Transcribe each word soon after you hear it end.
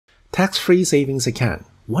Tax-free savings account,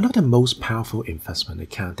 one of the most powerful investment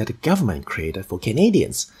accounts that the government created for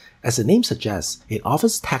Canadians. As the name suggests, it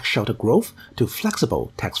offers tax-sheltered growth to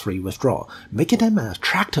flexible tax-free withdrawal, making them an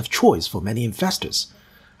attractive choice for many investors.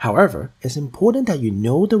 However, it's important that you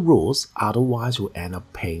know the rules, otherwise you'll end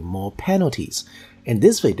up paying more penalties. In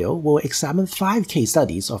this video, we'll examine 5 case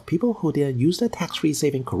studies of people who didn't use their tax-free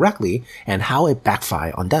saving correctly and how it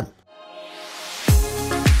backfired on them.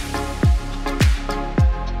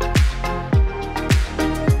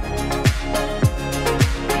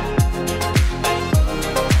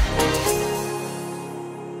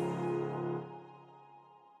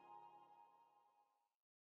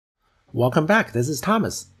 Welcome back, this is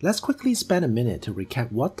Thomas. Let's quickly spend a minute to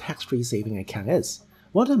recap what tax-free saving account is.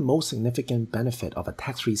 One of the most significant benefits of a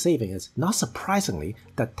tax-free saving is, not surprisingly,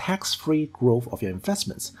 the tax-free growth of your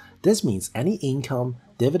investments. This means any income,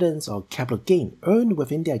 dividends, or capital gain earned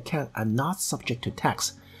within the account are not subject to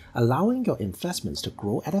tax, allowing your investments to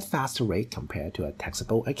grow at a faster rate compared to a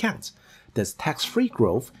taxable account. This tax-free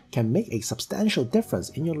growth can make a substantial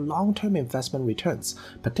difference in your long-term investment returns,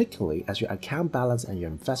 particularly as your account balance and your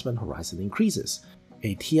investment horizon increases.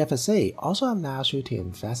 A TFSA also allows you to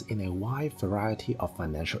invest in a wide variety of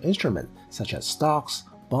financial instruments such as stocks,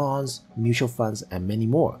 bonds, mutual funds, and many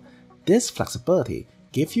more. This flexibility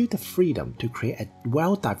gives you the freedom to create a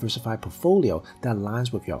well-diversified portfolio that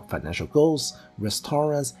aligns with your financial goals, risk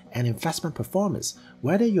tolerance, and investment performance.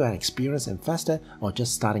 Whether you are an experienced investor or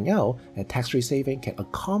just starting out, a tax-free saving can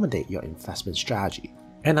accommodate your investment strategy.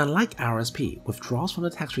 And unlike RSP, withdrawals from the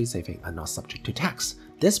tax-free saving are not subject to tax.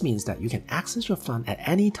 This means that you can access your fund at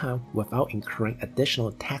any time without incurring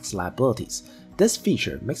additional tax liabilities. This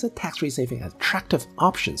feature makes a tax-free saving attractive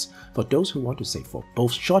options for those who want to save for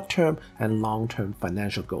both short-term and long-term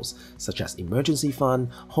financial goals, such as emergency fund,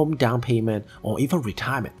 home down payment, or even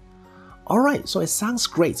retirement. Alright, so it sounds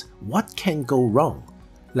great. What can go wrong?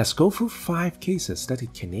 Let's go through 5 cases that the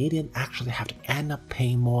Canadian actually have to end up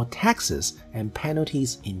paying more taxes and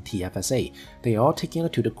penalties in TFSA. They are taking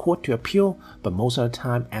it to the court to appeal, but most of the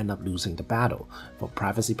time end up losing the battle. For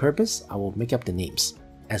privacy purpose, I will make up the names.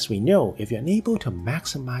 As we know, if you're unable to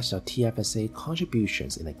maximize your TFSA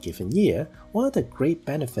contributions in a given year, one of the great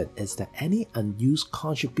benefits is that any unused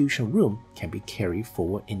contribution room can be carried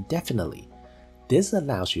forward indefinitely. This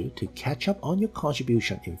allows you to catch up on your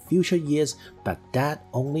contribution in future years, but that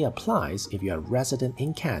only applies if you are a resident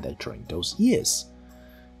in Canada during those years.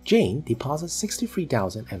 Jane deposited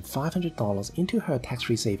 $63,500 into her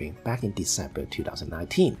tax-free saving back in December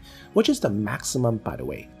 2019, which is the maximum, by the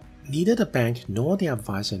way. Neither the bank nor the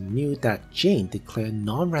advisor knew that Jane declared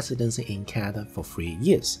non-residency in Canada for 3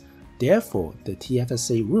 years. Therefore, the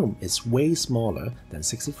TFSA room is way smaller than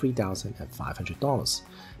 $63,500.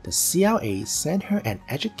 The CLA sent her an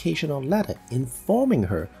educational letter informing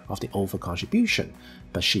her of the overcontribution,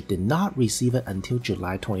 but she did not receive it until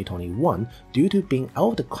July 2021 due to being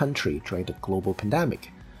out of the country during the global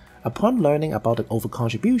pandemic. Upon learning about the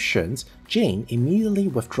overcontributions, Jane immediately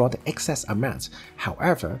withdrew the excess amount.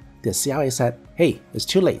 However, the CLA said, "Hey, it's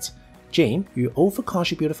too late. Jane, you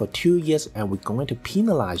overcontributed for 2 years and we're going to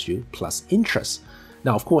penalize you plus interest."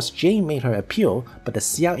 Now, of course, Jane made her appeal, but the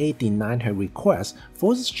CLA denying her request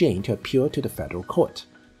forces Jane to appeal to the federal court.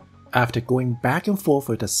 After going back and forth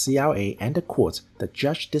with the CLA and the court, the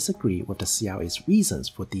judge disagreed with the CLA's reasons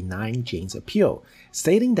for denying Jane's appeal,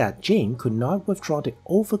 stating that Jane could not withdraw the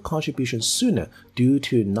overcontribution sooner due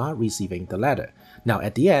to not receiving the letter. Now,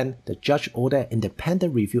 at the end, the judge ordered an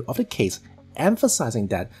independent review of the case, emphasizing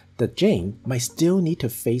that Jane might still need to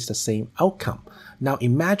face the same outcome. Now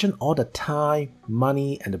imagine all the time,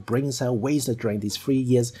 money, and the brain cell wasted during these 3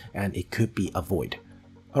 years, and it could be avoided.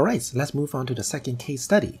 Alright, so let's move on to the second case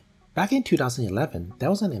study. Back in 2011, there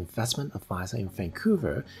was an investment advisor in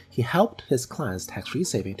Vancouver. He helped his clients' tax-free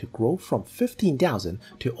saving to grow from $15,000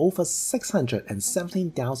 to over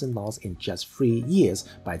 $617,000 in just 3 years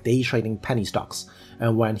by day trading penny stocks.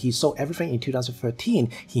 And when he sold everything in 2013,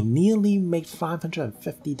 he nearly made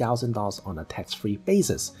 $550,000 on a tax-free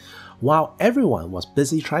basis. While everyone was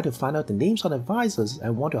busy trying to find out the names of advisors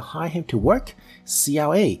and want to hire him to work,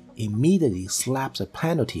 CLA immediately slaps a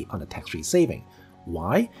penalty on the tax-free saving.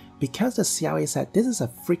 Why? Because the CLA said this is a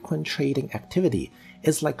frequent trading activity.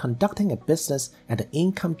 It's like conducting a business, and the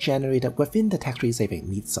income generated within the tax-free saving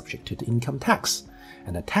needs subject to the income tax.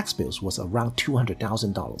 And the tax bills was around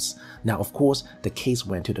 $200,000. Now, of course, the case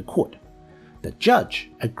went to the court. The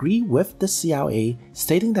judge agreed with the CLA,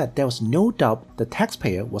 stating that there was no doubt the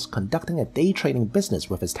taxpayer was conducting a day trading business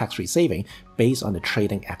with his tax-free saving based on the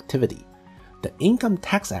trading activity. The Income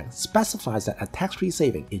Tax Act specifies that a tax-free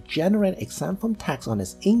saving is generally exempt from tax on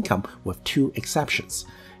its income with 2 exceptions.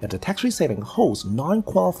 If the tax-free saving holds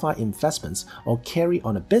non-qualified investments or carry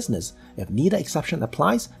on a business, if neither exception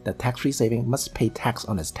applies, the tax-free saving must pay tax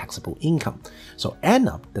on its taxable income. So end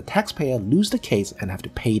up, the taxpayer lose the case and have to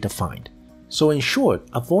pay the fine. So in short,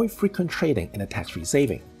 avoid frequent trading in a tax-free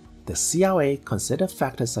saving. The CRA considered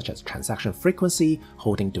factors such as transaction frequency,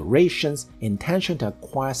 holding durations, intention to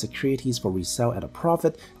acquire securities for resale at a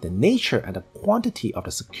profit, the nature and the quantity of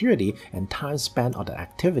the security, and time spent on the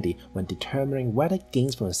activity when determining whether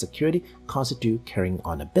gains from the security constitute carrying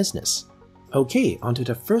on a business. Okay, onto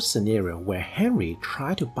the first scenario where Henry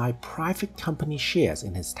tried to buy private company shares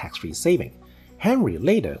in his tax-free saving. Henry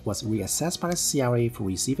later was reassessed by the CRA for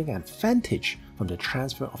receiving an advantage from the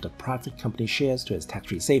transfer of the private company shares to his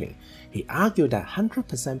tax-free saving. He argued that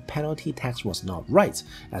 100% penalty tax was not right,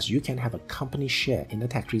 as you can have a company share in the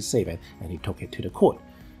tax-free saving, and he took it to the court.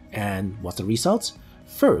 And what's the result?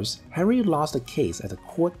 First, Henry lost the case as the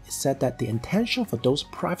court said that the intention for those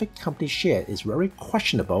private company shares is very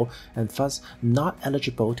questionable and thus not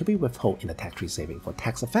eligible to be withheld in the tax-free saving for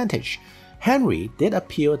tax advantage. Henry did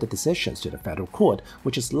appeal the decisions to the federal court,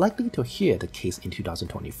 which is likely to hear the case in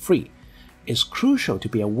 2023. It's crucial to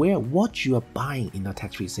be aware of what you are buying in a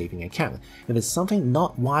tax-free saving account. If it's something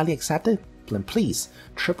not widely accepted, then please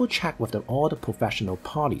triple check with all the professional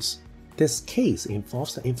parties. This case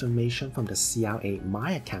involves the information from the CRA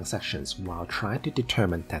My Account sections while trying to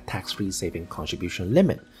determine the tax-free saving contribution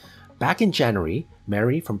limit. Back in January,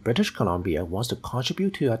 Mary from British Columbia wants to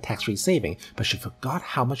contribute to her tax-free saving, but she forgot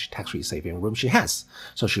how much tax-free saving room she has.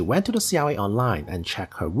 So she went to the CRA online and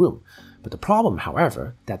checked her room. But the problem,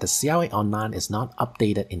 however, that the CRA online is not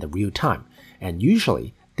updated in the real time, and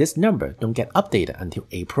usually this number don't get updated until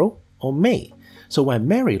April or May. So when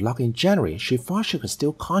Mary logged in January, she thought she could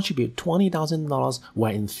still contribute $20,000,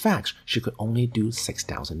 where in fact she could only do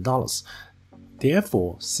 $6,000.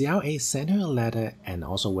 Therefore, CRA sent her a letter and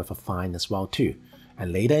also with a fine as well too.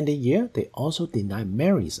 And later in the year, they also denied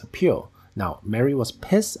Mary's appeal. Now, Mary was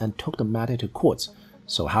pissed and took the matter to court.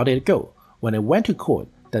 So how did it go? When it went to court,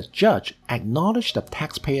 the judge acknowledged the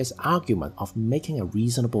taxpayer's argument of making a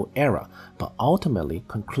reasonable error, but ultimately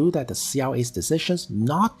concluded that the CRA's decisions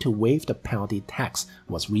not to waive the penalty tax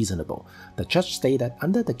was reasonable. The judge stated that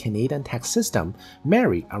under the Canadian tax system,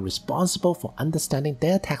 Mary are responsible for understanding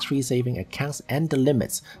their tax-free saving accounts and the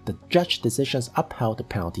limits. The judge's decisions upheld the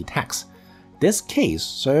penalty tax. This case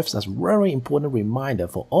serves as a very important reminder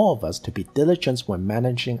for all of us to be diligent when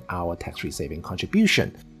managing our tax-free saving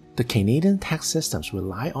contribution. The Canadian tax systems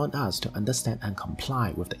rely on us to understand and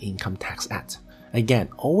comply with the Income Tax Act. Again,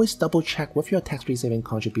 always double check with your tax-free saving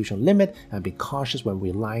contribution limit and be cautious when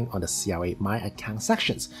relying on the CRA My Account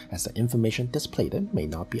sections, as the information displayed may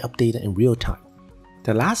not be updated in real time.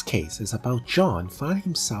 The last case is about John finding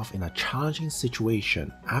himself in a challenging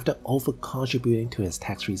situation after over-contributing to his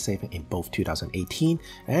tax-free saving in both 2018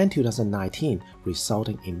 and 2019,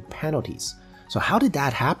 resulting in penalties. So how did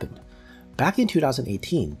that happen? Back in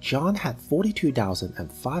 2018, John had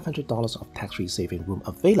 $42,500 of tax-free saving room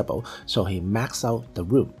available, so he maxed out the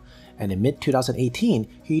room. And in mid-2018,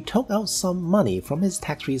 he took out some money from his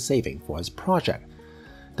tax-free saving for his project.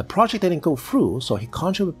 The project didn't go through, so he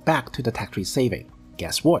contributed back to the tax-free saving.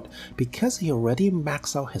 Guess what? Because he already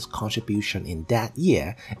maxed out his contribution in that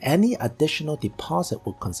year, any additional deposit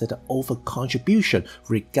will consider over-contribution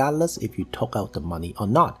regardless if you took out the money or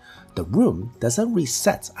not. The room doesn't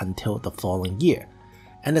reset until the following year.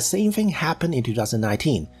 And the same thing happened in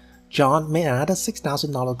 2019. John made another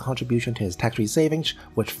 $6,000 contribution to his tax-free savings,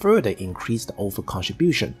 which further increased the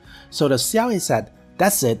over-contribution. So the CRA said,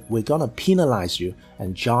 "That's it, we're gonna penalize you,"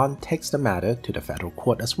 and John takes the matter to the federal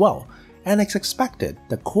court as well. And as expected,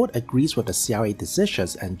 the court agrees with the CRA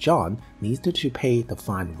decisions and John needed to pay the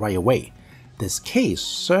fine right away. This case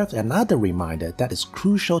serves another reminder that it's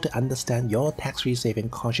crucial to understand your tax-free saving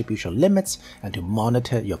contribution limits and to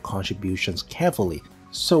monitor your contributions carefully.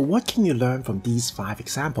 So what can you learn from these 5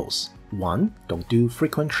 examples? 1. Don't do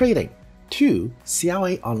frequent trading. 2.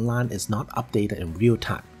 CRA online is not updated in real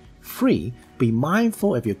time. 3. Be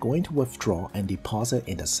mindful if you're going to withdraw and deposit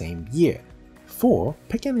in the same year. 4.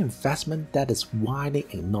 Pick an investment that is widely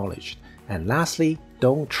acknowledged. And lastly,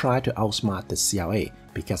 don't try to outsmart the CRA,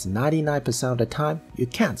 because 99% of the time you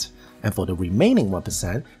can't. And for the remaining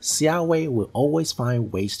 1%, CRA will always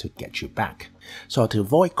find ways to get you back. So to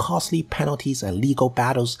avoid costly penalties and legal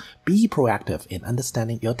battles, be proactive in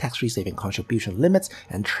understanding your tax-free saving contribution limits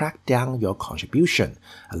and track down your contribution.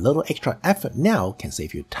 A little extra effort now can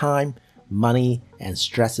save you time, money, and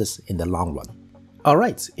stresses in the long run.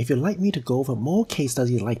 Alright, if you'd like me to go over more case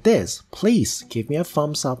studies like this, please give me a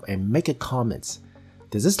thumbs up and make a comment.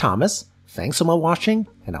 This is Thomas, thanks so much for watching,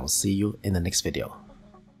 and I'll see you in the next video.